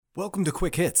Welcome to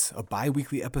Quick Hits, a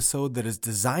bi-weekly episode that is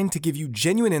designed to give you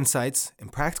genuine insights and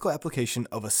practical application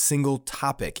of a single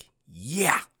topic.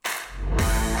 Yeah!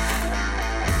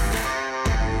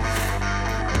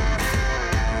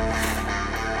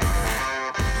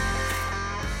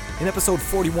 In episode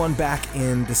 41 back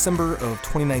in December of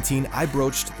 2019, I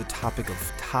broached the topic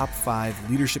of top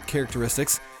 5 leadership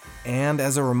characteristics. And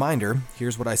as a reminder,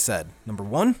 here's what I said. Number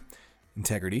 1,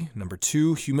 integrity. Number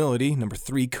 2, humility. Number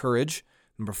 3, courage.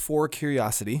 Number 4,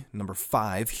 curiosity. Number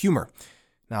 5, humor.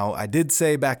 Now, I did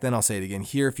say back then, I'll say it again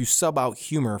here, if you sub out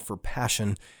humor for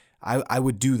passion, I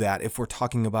would do that if we're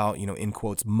talking about, in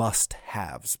quotes,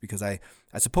 must-haves, because I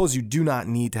suppose you do not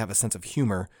need to have a sense of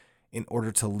humor in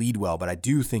order to lead well, but I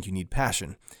do think you need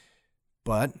passion.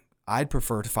 But I'd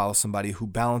prefer to follow somebody who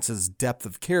balances depth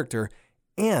of character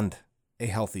and a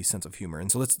healthy sense of humor.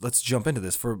 And so let's jump into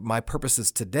this. For my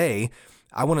purposes today,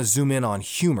 I want to zoom in on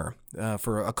humor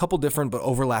for a couple different but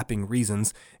overlapping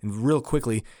reasons. And real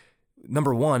quickly,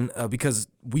 number one, because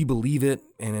we believe it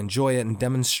and enjoy it and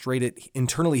demonstrate it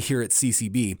internally here at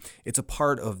CCB. It's a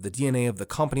part of the DNA of the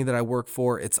company that I work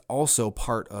for. It's also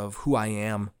part of who I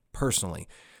am personally.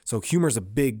 So humor is a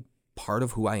big part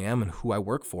of who I am and who I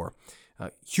work for.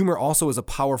 Humor also is a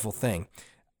powerful thing.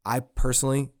 I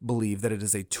personally believe that it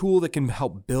is a tool that can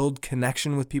help build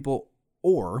connection with people,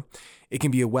 or it can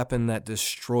be a weapon that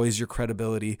destroys your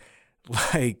credibility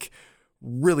like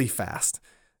really fast.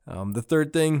 The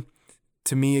third thing,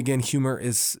 to me, again, humor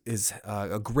is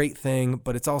a great thing,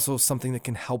 but it's also something that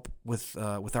can help with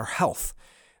our health.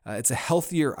 It's a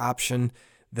healthier option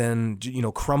than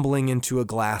crumbling into a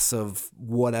glass of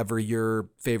whatever your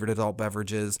favorite adult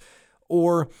beverage is.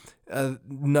 Or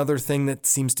another thing that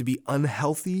seems to be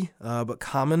unhealthy but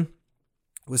common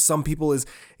with some people is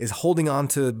holding on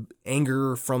to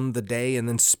anger from the day and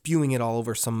then spewing it all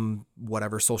over some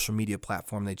whatever social media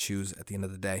platform they choose at the end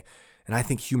of the day. And I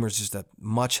think humor is just a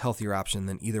much healthier option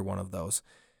than either one of those.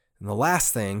 And the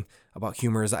last thing about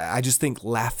humor is I just think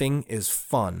laughing is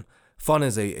fun. Fun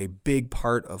is a big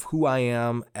part of who I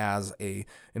am as an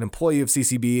employee of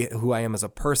CCB, who I am as a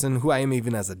person, who I am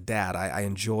even as a dad. I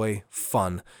enjoy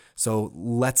fun. So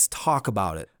let's talk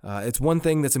about it. It's one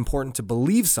thing that's important to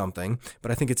believe something, but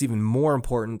I think it's even more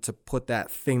important to put that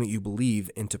thing that you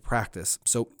believe into practice.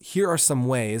 So here are some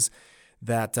ways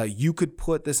that you could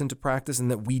put this into practice and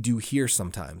that we do here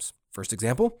sometimes. First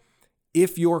example,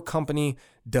 if your company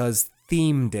does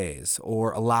theme days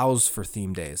or allows for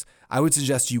theme days, I would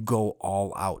suggest you go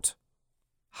all out.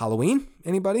 Halloween,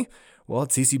 anybody? Well, at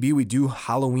CCB, we do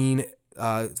Halloween,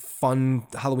 fun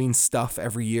Halloween stuff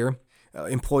every year.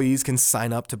 Employees can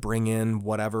sign up to bring in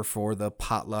whatever for the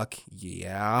potluck.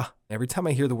 Yeah. Every time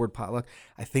I hear the word potluck,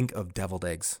 I think of deviled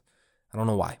eggs. I don't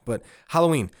know why, but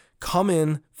Halloween, come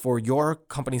in for your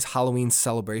company's Halloween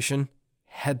celebration,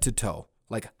 head to toe,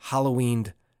 like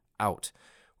Halloweened out.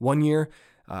 One year,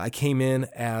 I came in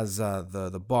as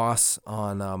the boss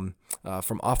on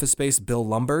from Office Space, Bill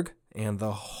Lumberg, and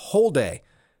the whole day,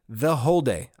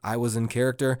 I was in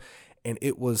character, and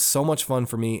it was so much fun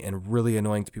for me and really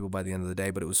annoying to people by the end of the day,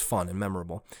 but it was fun and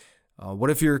memorable. What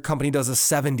if your company does a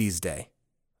 70s day?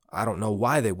 I don't know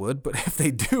why they would, but if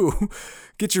they do,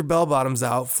 get your bell bottoms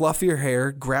out, fluff your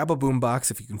hair, grab a boombox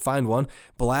if you can find one,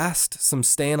 blast some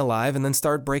Staying Alive, and then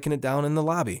start breaking it down in the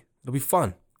lobby. It'll be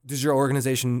fun. Does your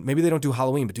organization, maybe they don't do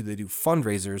Halloween, but do they do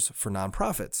fundraisers for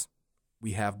nonprofits?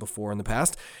 We have before in the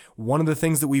past. One of the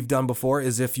things that we've done before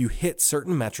is if you hit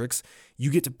certain metrics, you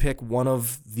get to pick one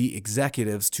of the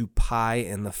executives to pie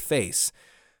in the face.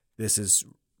 This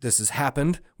has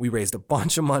happened. We raised a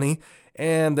bunch of money,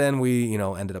 and then we,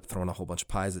 ended up throwing a whole bunch of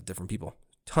pies at different people.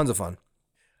 Tons of fun.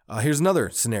 Here's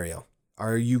another scenario.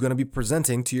 Are you going to be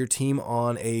presenting to your team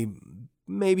on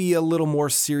maybe a little more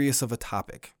serious of a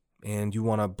topic, and you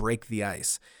want to break the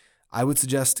ice? I would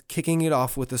suggest kicking it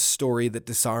off with a story that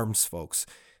disarms folks.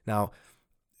 Now,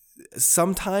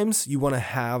 sometimes you want to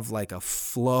have like a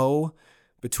flow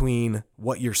between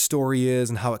what your story is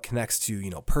and how it connects to,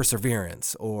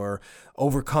 perseverance or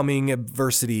overcoming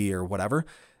adversity or whatever.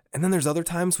 And then there's other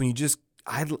times when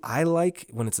I like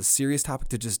when it's a serious topic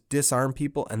to just disarm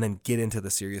people and then get into the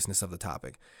seriousness of the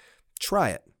topic.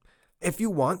 Try it. If you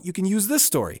want, you can use this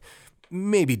story.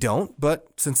 Maybe don't, but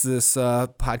since this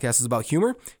podcast is about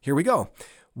humor, here we go.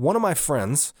 One of my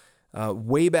friends,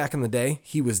 way back in the day,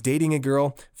 he was dating a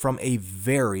girl from a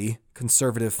very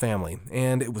conservative family,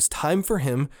 and it was time for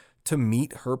him to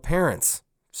meet her parents.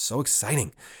 So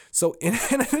exciting. So in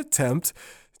an attempt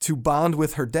to bond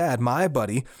with her dad, my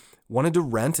buddy wanted to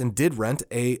rent and did rent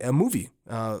a movie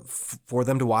for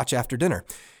them to watch after dinner.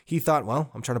 He thought, well,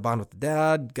 I'm trying to bond with the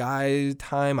dad, guy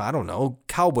time, I don't know,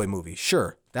 cowboy movie.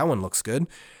 Sure, that one looks good.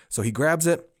 So he grabs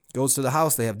it, goes to the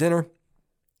house, they have dinner.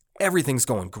 Everything's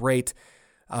going great.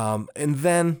 And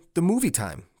then the movie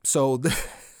time. So,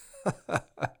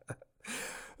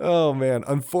 oh man,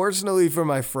 unfortunately for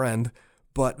my friend,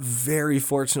 but very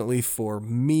fortunately for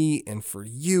me and for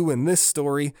you in this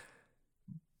story,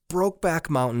 Brokeback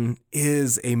Mountain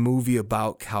is a movie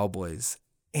about cowboys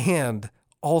and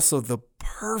also the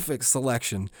perfect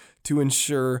selection to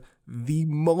ensure the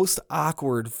most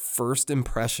awkward first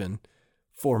impression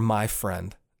for my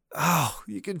friend. Oh,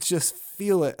 you can just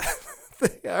feel it.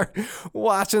 They are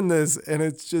watching this and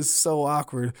it's just so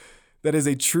awkward. That is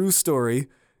a true story.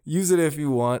 Use it if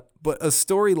you want, but a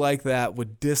story like that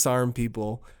would disarm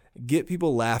people, get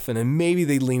people laughing, and maybe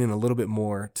they lean in a little bit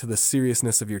more to the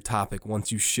seriousness of your topic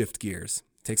once you shift gears.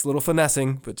 Takes a little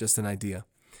finessing, but just an idea.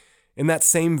 In that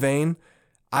same vein,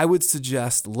 I would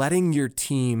suggest letting your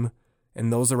team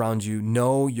and those around you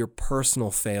know your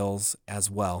personal fails as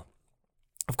well.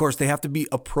 Of course, they have to be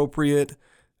appropriate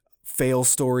fail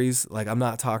stories. Like, I'm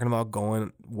not talking about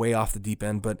going way off the deep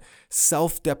end, but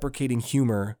self-deprecating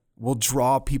humor will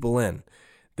draw people in.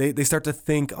 They start to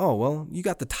think, oh, well, you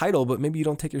got the title, but maybe you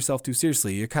don't take yourself too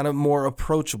seriously. You're kind of more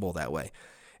approachable that way.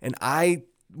 And I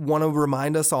want to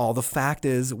remind us all, the fact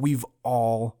is we've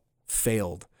all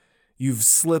failed. You've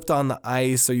slipped on the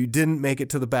ice, or you didn't make it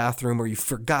to the bathroom, or you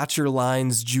forgot your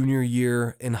lines junior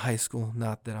year in high school.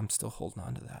 Not that I'm still holding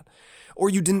on to that. Or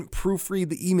you didn't proofread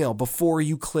the email before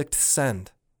you clicked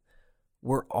send.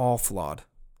 We're all flawed.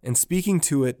 And speaking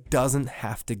to it doesn't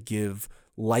have to give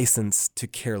license to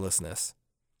carelessness.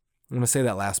 I'm going to say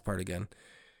that last part again.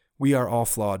 We are all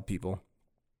flawed people.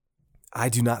 I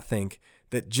do not think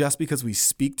that just because we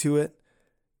speak to it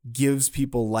gives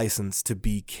people license to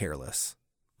be careless.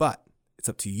 But it's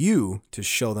up to you to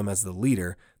show them as the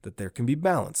leader that there can be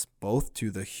balance, both to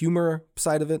the humor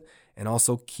side of it and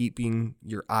also keeping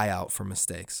your eye out for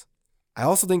mistakes. I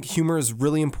also think humor is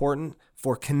really important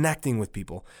for connecting with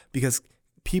people because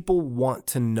people want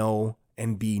to know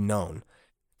and be known.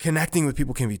 Connecting with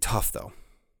people can be tough though.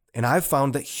 And I've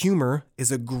found that humor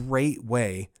is a great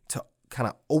way to kind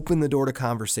of open the door to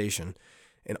conversation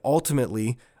and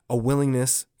ultimately a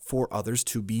willingness for others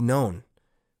to be known.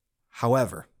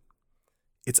 However,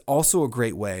 it's also a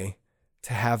great way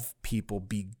to have people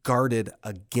be guarded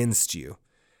against you.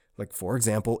 Like, for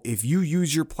example, if you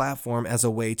use your platform as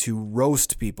a way to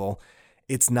roast people,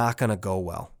 it's not going to go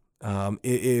well.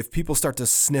 If people start to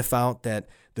sniff out that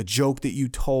the joke that you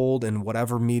told in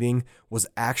whatever meeting was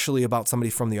actually about somebody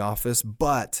from the office,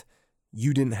 but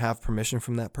you didn't have permission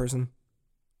from that person,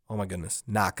 oh my goodness,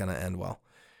 not going to end well.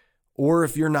 Or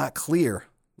if you're not clear,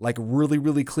 like really,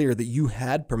 really clear that you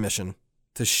had permission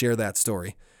to share that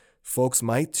story, folks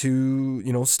might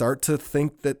start to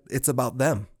think that it's about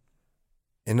them.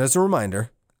 And as a reminder,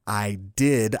 I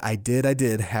did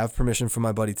have permission from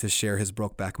my buddy to share his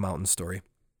Brokeback Mountain story.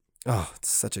 Oh, it's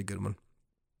such a good one.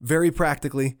 Very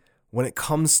practically, when it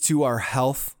comes to our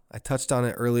health, I touched on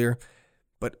it earlier,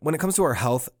 but when it comes to our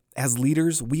health, as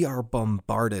leaders, we are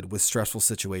bombarded with stressful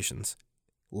situations.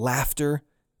 Laughter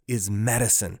is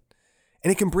medicine,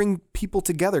 and it can bring people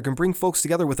together, can bring folks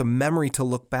together with a memory to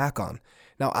look back on.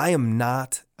 Now, I am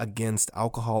not against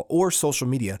alcohol or social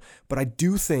media, but I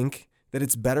do think that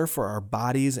it's better for our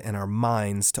bodies and our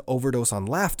minds to overdose on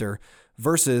laughter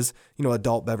versus,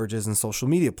 adult beverages and social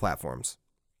media platforms.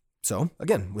 So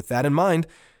again, with that in mind,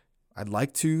 I'd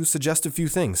like to suggest a few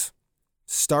things.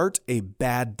 Start a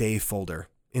bad day folder.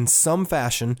 In some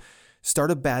fashion, start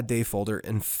a bad day folder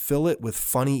and fill it with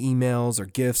funny emails or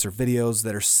GIFs or videos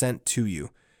that are sent to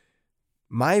you.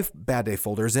 My bad day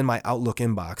folder is in my Outlook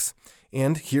inbox,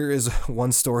 and here is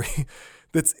one story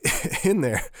that's in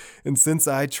there. And since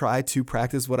I try to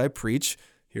practice what I preach,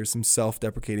 here's some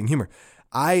self-deprecating humor.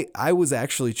 I was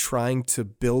actually trying to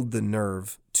build the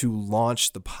nerve to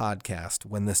launch the podcast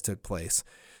when this took place.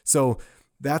 So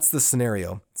that's the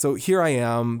scenario. So here I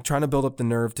am trying to build up the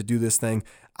nerve to do this thing.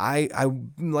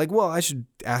 I'm like, well, I should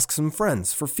ask some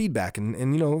friends for feedback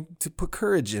and to put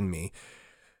courage in me.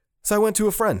 So I went to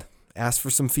a friend, asked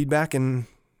for some feedback, and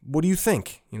what do you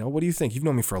think? What do you think? You've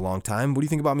known me for a long time. What do you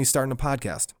think about me starting a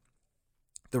podcast?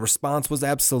 The response was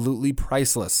absolutely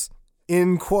priceless.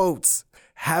 In quotes,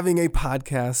 having a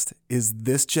podcast is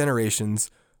this generation's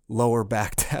lower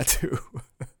back tattoo.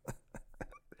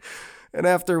 And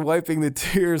after wiping the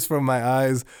tears from my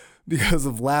eyes because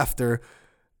of laughter,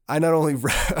 I not only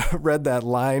read that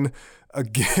line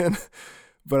again,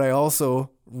 but I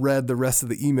also read the rest of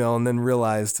the email and then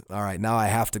realized, all right, now I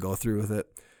have to go through with it.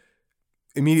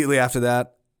 Immediately after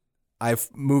that, I've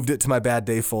moved it to my bad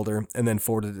day folder and then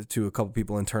forwarded it to a couple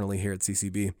people internally here at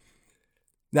CCB.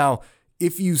 Now,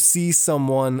 If you see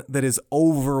someone that is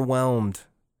overwhelmed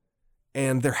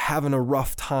and they're having a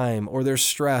rough time or they're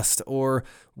stressed or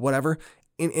whatever,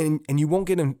 and you won't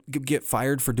get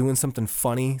fired for doing something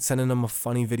funny, sending them a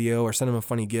funny video or sending them a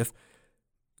funny GIF,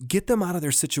 get them out of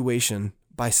their situation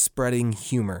by spreading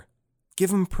humor. Give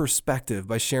them perspective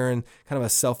by sharing kind of a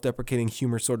self-deprecating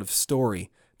humor sort of story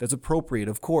that's appropriate,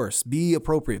 of course. Be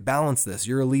appropriate. Balance this.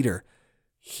 You're a leader.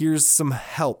 Here's some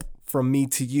help from me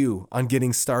to you on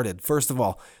getting started. First of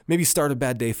all, maybe start a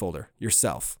bad day folder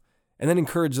yourself, and then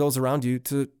encourage those around you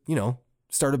to,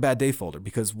 start a bad day folder,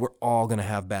 because we're all going to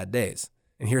have bad days.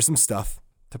 And here's some stuff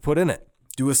to put in it.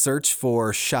 Do a search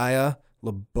for Shia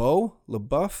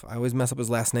LaBeouf. I always mess up his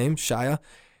last name. Shia.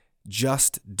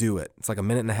 Just do it. It's like a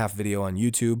 1.5-minute video on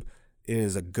YouTube. It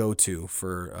is a go-to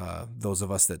for those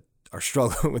of us that are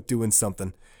struggling with doing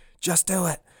something. Just do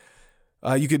it.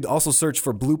 You could also search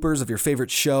for bloopers of your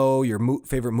favorite show, your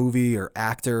favorite movie or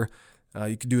actor.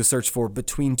 You could do a search for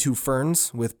Between Two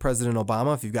Ferns with President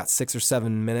Obama. If you've got 6 or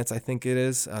 7 minutes, I think it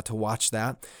is, to watch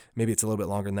that. Maybe it's a little bit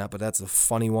longer than that, but that's a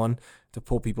funny one to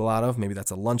pull people out of. Maybe that's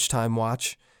a lunchtime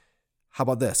watch. How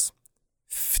about this?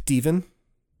 Steven,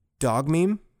 dog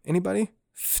meme. Anybody?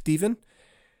 Steven?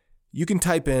 You can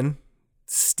type in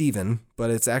Steven,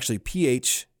 but it's actually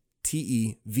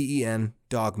PHTEVEN,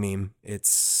 dog meme.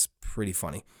 It's pretty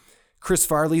funny. Chris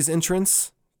Farley's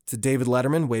entrance to David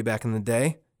Letterman way back in the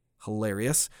day.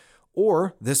 Hilarious.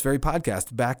 Or this very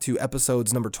podcast, back to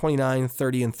episodes number 29,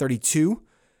 30, and 32.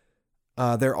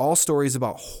 They're all stories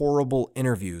about horrible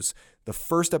interviews. The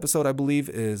first episode, I believe,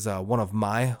 is one of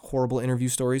my horrible interview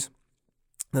stories.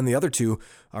 Then the other two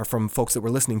are from folks that were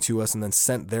listening to us and then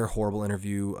sent their horrible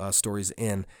interview stories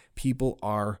in. People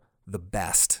are the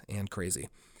best and crazy.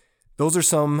 Those are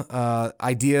some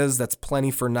ideas. That's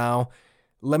plenty for now.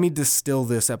 Let me distill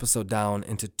this episode down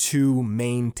into 2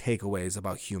 main takeaways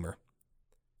about humor.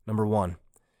 Number 1,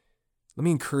 let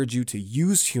me encourage you to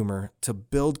use humor to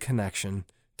build connection,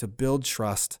 to build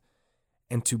trust,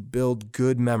 and to build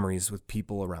good memories with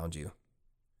people around you.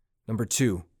 Number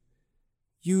 2,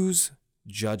 use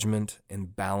judgment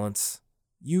and balance.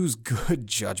 Use good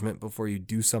judgment before you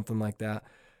do something like that.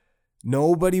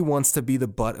 Nobody wants to be the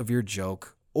butt of your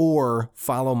joke or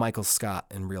follow Michael Scott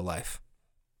in real life.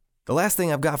 The last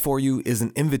thing I've got for you is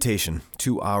an invitation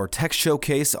to our tech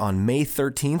showcase on May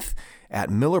 13th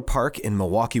at Miller Park in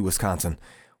Milwaukee, Wisconsin.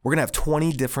 We're going to have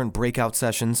 20 different breakout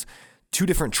sessions, 2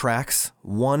 different tracks.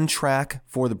 1 track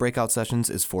for the breakout sessions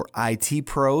is for IT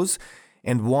pros,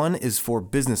 and 1 is for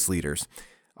business leaders.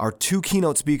 Our 2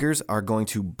 keynote speakers are going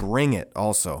to bring it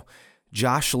also.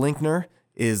 Josh Linkner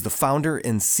is the founder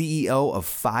and CEO of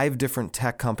 5 different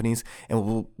tech companies,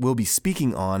 and will be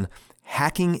speaking on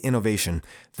hacking innovation,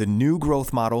 the new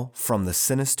growth model from the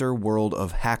sinister world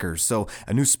of hackers. So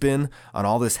a new spin on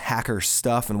all this hacker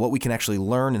stuff and what we can actually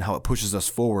learn and how it pushes us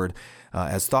forward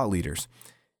as thought leaders.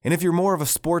 And if you're more of a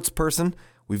sports person,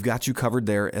 we've got you covered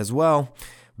there as well.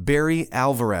 Barry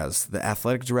Alvarez, the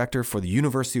athletic director for the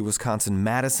University of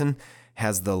Wisconsin-Madison,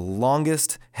 has the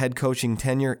longest head coaching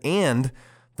tenure and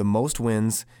the most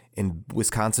wins in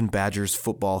Wisconsin Badgers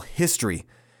football history.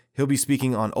 He'll be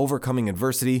speaking on overcoming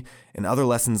adversity and other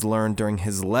lessons learned during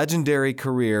his legendary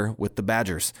career with the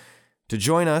Badgers. To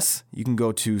join us, you can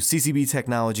go to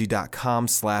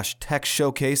ccbtechnology.com/tech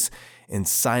showcase and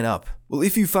sign up. Well,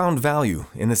 if you found value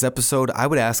in this episode, I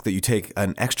would ask that you take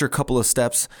an extra couple of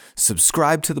steps,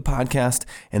 subscribe to the podcast,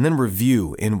 and then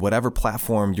review in whatever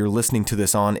platform you're listening to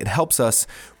this on. It helps us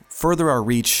further our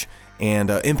reach and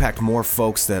impact more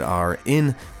folks that are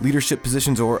in leadership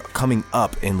positions or coming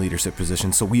up in leadership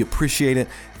positions. So we appreciate it.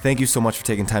 Thank you so much for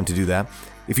taking time to do that.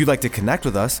 If you'd like to connect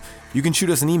with us, you can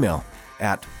shoot us an email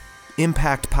at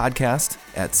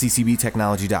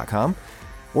impactpodcast@ccbtechnology.com.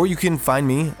 Or you can find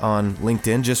me on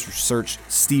LinkedIn. Just search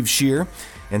Steve Scheer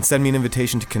and send me an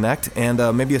invitation to connect and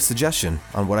maybe a suggestion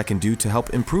on what I can do to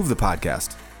help improve the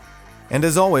podcast. And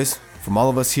as always, from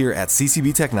all of us here at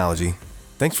CCB Technology,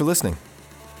 thanks for listening.